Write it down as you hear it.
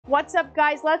What's up,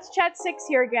 guys? Let's Chat 6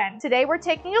 here again. Today we're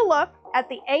taking a look at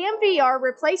the AMVR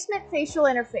replacement facial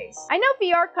interface. I know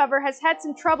VR Cover has had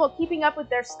some trouble keeping up with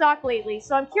their stock lately,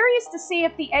 so I'm curious to see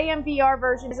if the AMVR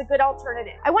version is a good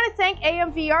alternative. I want to thank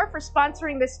AMVR for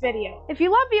sponsoring this video. If you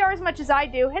love VR as much as I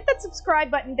do, hit that subscribe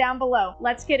button down below.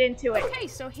 Let's get into it. Okay,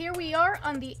 so here we are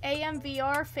on the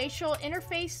AMVR facial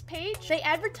interface page. They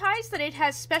advertise that it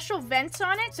has special vents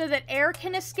on it so that air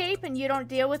can escape and you don't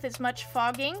deal with as much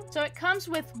fogging. So it comes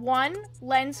with one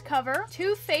lens cover,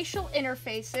 two facial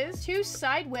interfaces, two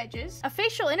side wedges, a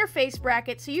facial interface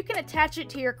bracket so you can attach it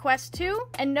to your Quest 2,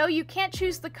 and no, you can't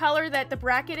choose the color that the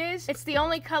bracket is. It's the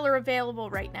only color available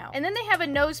right now. And then they have a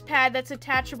nose pad that's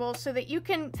attachable so that you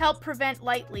can help prevent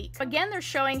light leak. Again, they're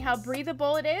showing how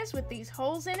breathable it is with these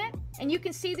holes in it, and you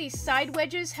can see these side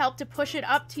wedges help to push it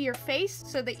up to your face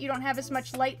so that you don't have as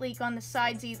much light leak on the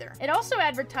sides either. It also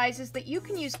advertises that you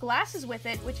can use glasses with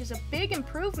it, which is a big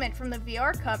improvement from the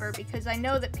VR Cover, because I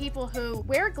know that people who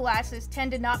wear glasses tend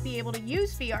to not be able to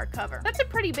use VR Cover. That's a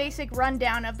pretty basic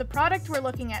rundown of the product we're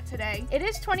looking at today. It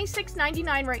is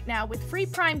 $26.99 right now with free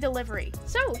Prime delivery.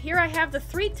 So here I have the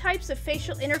three types of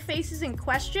facial interfaces in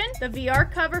question: the VR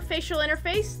Cover facial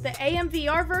interface, the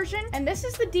AMVR version, and this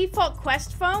is the default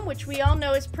Quest foam, which we all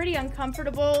know is pretty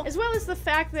uncomfortable, as well as the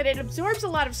fact that it absorbs a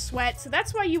lot of sweat, so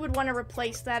that's why you would want to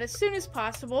replace that as soon as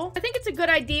possible. I think it's a good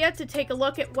idea to take a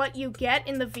look at what you get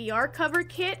in the VR Cover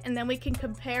kit, and then we can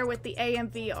compare with the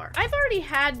AMVR. I've already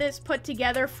had this put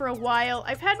together for a while.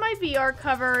 I've had my VR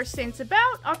Cover since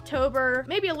about October,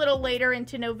 maybe a little later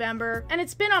into November, and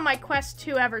it's been on my Quest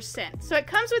 2 ever since. So it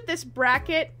comes with this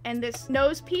bracket and this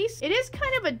nose piece. It is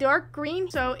kind of a dark green,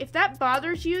 so if that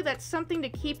bothers you, that's something to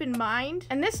keep in mind.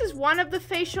 And this is one of the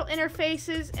facial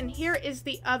interfaces, and here is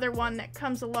the other one that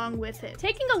comes along with it.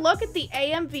 Taking a look at the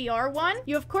AMVR one,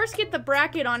 you of course get the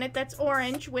bracket on it that's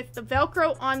orange with the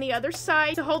Velcro on the other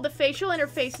side to hold the facial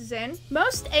interfaces in.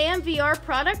 Most AMVR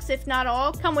products, if not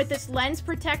all, come with this lens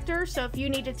protector, so if you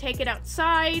need to take it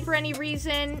outside for any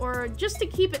reason, or just to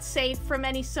keep it safe from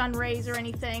any sun rays or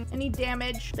anything, any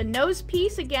damage. The nose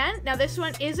piece, again, now this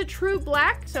one is a true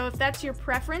black, so if that's your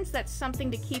preference, that's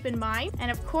something to keep in mind.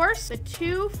 And of course, the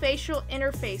two facial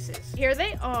interfaces. Here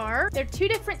they are. They're two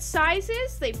different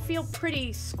sizes. They feel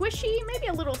pretty squishy, maybe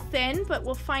a little thin, but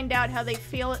we'll find out how they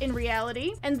feel in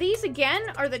reality. And these, again,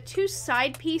 are the two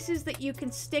side pieces that you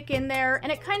can stick in there,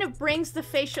 and it kind of brings the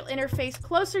facial interface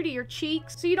closer to your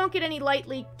cheeks so you don't get any light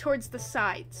leak towards the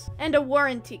sides. And a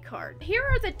warranty card. Here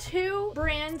are the two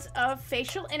brands of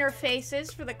facial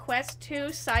interfaces for the Quest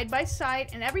 2 side by side,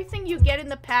 and everything you get in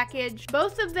the package.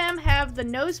 Both of them have the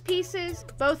nose pieces.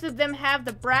 Both of them have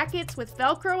the brackets with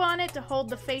Velcro on it to hold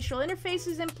the facial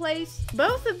interfaces in place.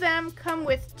 Both of them come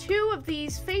with two of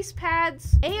these face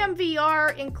pads.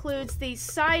 AMVR includes these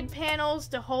side panels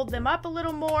to hold them up a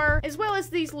little more, as well as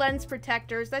these lens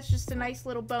protectors. That's just a nice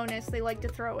little bonus they like to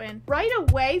throw in. Right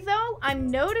away though, I'm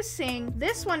noticing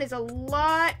this one is a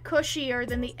lot cushier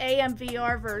than the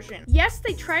AMVR version. Yes,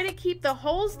 they try to keep the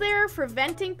holes there for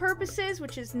venting purposes,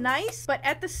 which is nice, but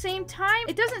at the same time,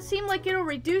 it doesn't seem like it'll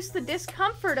reduce the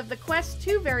discomfort of the Quest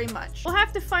 2 very much. We'll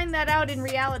have to find that out in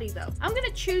reality though. I'm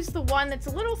gonna choose the one that's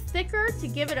a little thicker to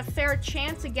give it a fair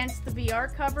chance against the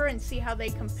VR Cover and see how they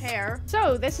compare.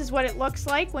 So this is what it looks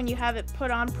like when you have it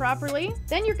put on properly.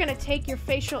 Then you're gonna take your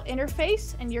facial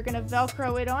interface and you're gonna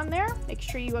Velcro it on there. Make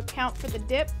sure you account for the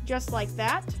dip, just like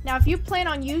that. Now, if you plan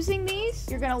on using these,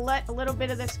 you're gonna let a little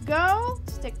bit of this go,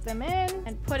 stick them in,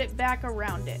 and put it back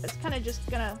around it. It's kind of just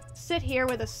gonna sit here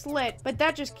with a slit, but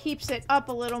that just keeps it up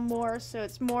a little more so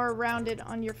it's more rounded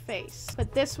on your face.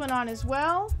 Put this one on as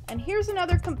well, and here's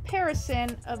another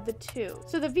comparison of the two.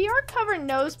 So the VR Cover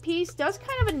nose piece does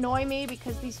kind of annoy me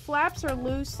because these flaps are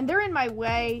loose and they're in my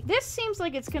way. This seems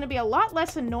like it's gonna be a lot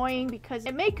less annoying because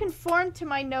it may conform to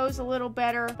my nose a little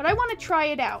better, but I want to try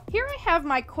it out. Here I have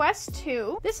my Quest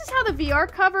 2. This is how the VR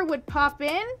Cover would pop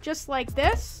in, just like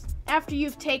this. After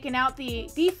you've taken out the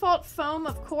default foam,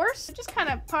 of course, it just kind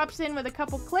of pops in with a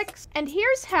couple clicks. And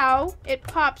here's how it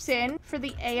pops in for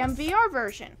the AMVR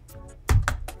version.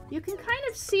 You can kind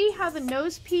of see how the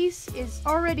nose piece is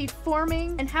already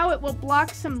forming and how it will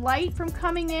block some light from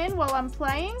coming in while I'm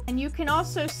playing. And you can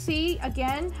also see,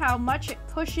 again, how much it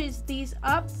pushes these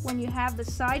up when you have the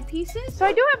side pieces. So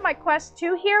I do have my Quest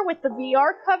 2 here with the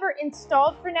VR Cover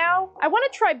installed for now. I want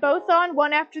to try both on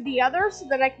one after the other so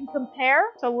that I can compare.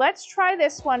 So let's try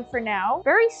this one for now.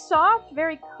 Very soft,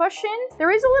 very cushioned.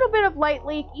 There is a little bit of light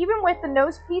leak even with the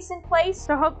nose piece in place,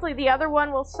 so hopefully the other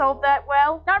one will solve that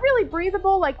well. Not really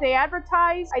breathable like they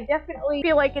advertise. I definitely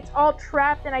feel like it's all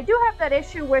trapped, and I do have that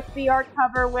issue with VR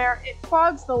cover where it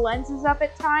fogs the lenses up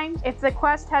at times if the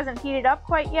Quest hasn't heated up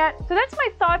quite yet. So that's my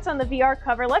thoughts on the VR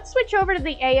cover. Let's switch over to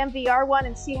the AMVR one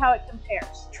and see how it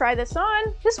compares. Try this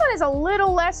on. This one is a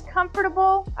little less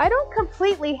comfortable. I don't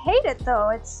completely hate it though.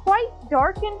 It's quite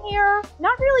dark in here,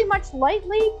 not really much light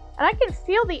leak, and I can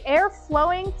feel the air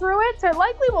flowing through it, so it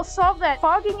likely will solve that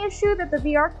fogging issue that the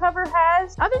VR cover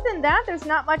has. Other than that, there's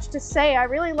not much to say. I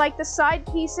really like the side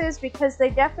pieces because they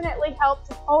definitely help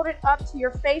to hold it up to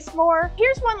your face more.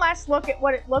 Here's one last look at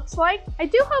what it looks like. I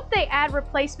do hope they add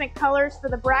replacement colors for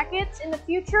the brackets in the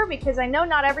future because I know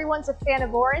not everyone's a fan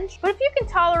of orange, but if you can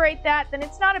tolerate that, then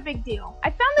it's not a big deal. I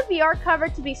found the VR cover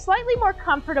to be slightly more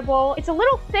comfortable. It's a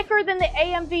little thicker than the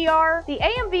AMVR. The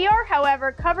AMVR,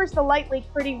 however, covers the light leak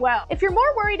pretty well. If you're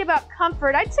more worried about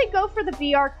comfort, I'd say go for the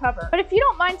VR cover. But if you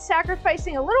don't mind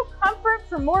sacrificing a little comfort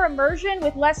for more immersion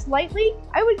with less light leak,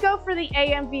 I would go for the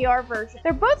AMVR version.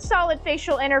 They're both solid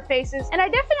facial interfaces, and I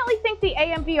definitely think the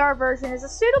AMVR version is a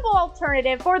suitable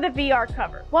alternative for the VR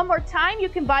cover. One more time, you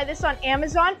can buy this on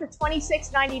Amazon for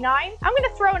 $26.99. I'm going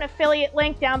to throw an affiliate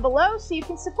link down below so you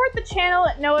can support the channel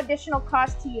at no additional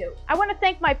cost to you. I want to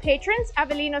thank my patrons,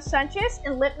 Avelino Sanchez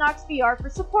and Lipnox VR, for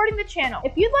supporting the channel.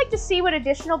 If you'd like to see what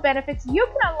additional benefits you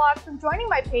can unlock from joining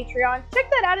my Patreon, check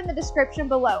that out in the description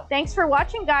below. Thanks for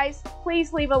watching, guys.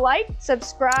 Please leave a like,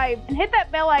 subscribe, and hit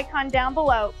that bell icon down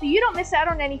below so you don't miss out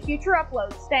on any future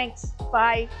uploads. Thanks.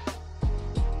 Bye.